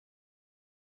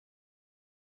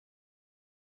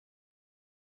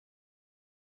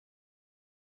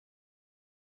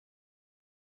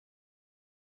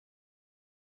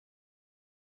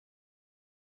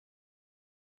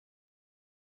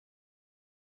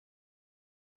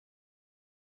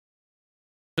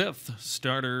fifth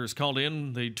starters called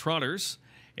in, the Trotters,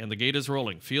 and the gate is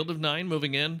rolling. Field of 9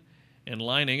 moving in and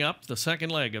lining up the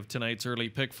second leg of tonight's early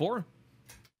pick 4.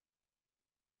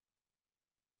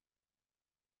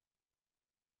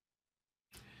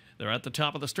 They're at the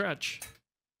top of the stretch.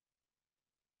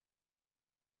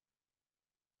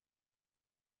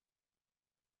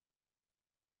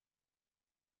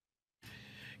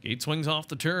 Gate swings off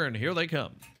the turn. Here they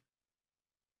come.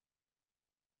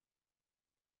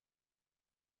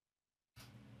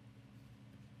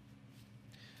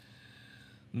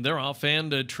 They're off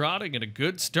and trotting, and a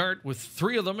good start with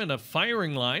 3 of them in a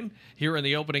firing line here in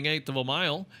the opening 1/8 of a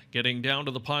mile. Getting down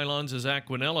to the pylons is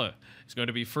Aquinella. He's going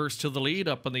to be first to the lead.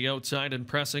 Up on the outside and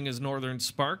pressing is Northern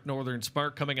Spark. Northern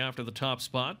Spark coming after the top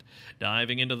spot.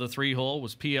 Diving into the 3-hole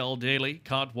was PL Daly.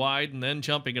 Caught wide and then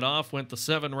jumping it off went the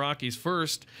 7 Rockies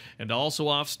first. And also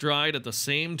off stride at the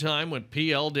same time went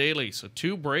PL Daly. So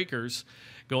 2 breakers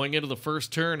going into the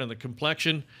first turn, and the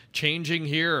complexion changing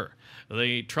here.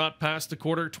 They trot past the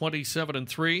quarter,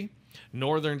 27-3.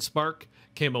 Northern Spark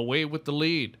came away with the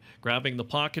lead. Grabbing the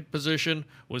pocket position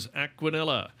was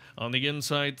Aquinella on the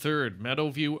inside third.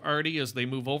 Meadowview Artie as they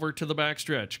move over to the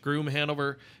backstretch. Groom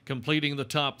Hanover completing the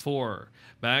top 4.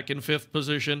 Back in 5th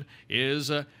position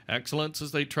is Excellence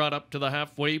as they trot up to the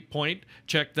halfway point.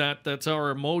 Check that. That's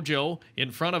our Mojo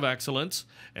in front of Excellence.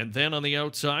 And then on the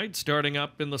outside, starting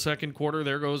up in the second quarter,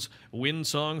 there goes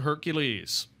Windsong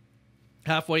Hercules.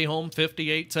 Halfway home,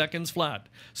 58 seconds flat.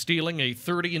 Stealing a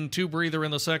 30-2 breather in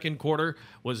the second quarter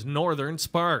was Northern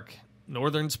Spark.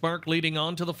 Northern Spark leading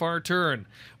on to the far turn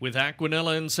with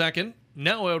Aquinella in second.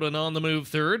 Now out and on the move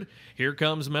third. Here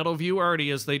comes Meadowview Artie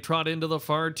as they trot into the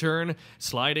far turn.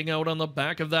 Sliding out on the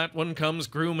back of that one comes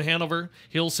Groom Hanover.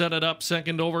 He'll set it up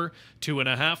second over.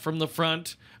 2.5 from the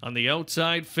front. On the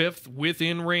outside, 5th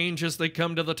within range as they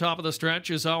come to the top of the stretch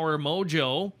is our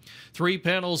Mojo. 3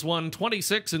 panels won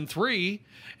 26-3.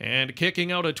 And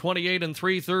kicking out a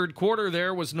 28-3 third quarter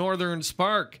there was Northern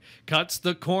Spark. Cuts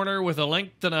the corner with a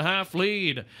 1.5 length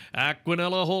lead.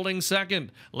 Aquinella holding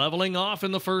second. Leveling off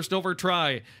in the first over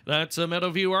try. That's a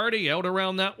Meadowview Artie. Out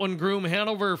around that one, Groom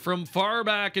Hanover from far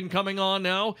back, and coming on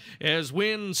now as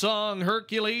Windsong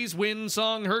Hercules.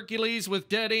 Windsong Hercules with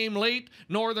dead aim late.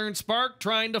 Northern Spark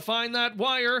trying to find that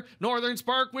wire. Northern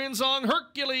Spark, Windsong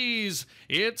Hercules.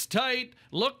 It's tight.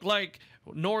 Looked like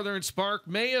Northern Spark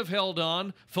may have held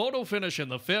on. Photo finish in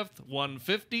the 5th,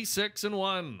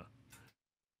 156-1.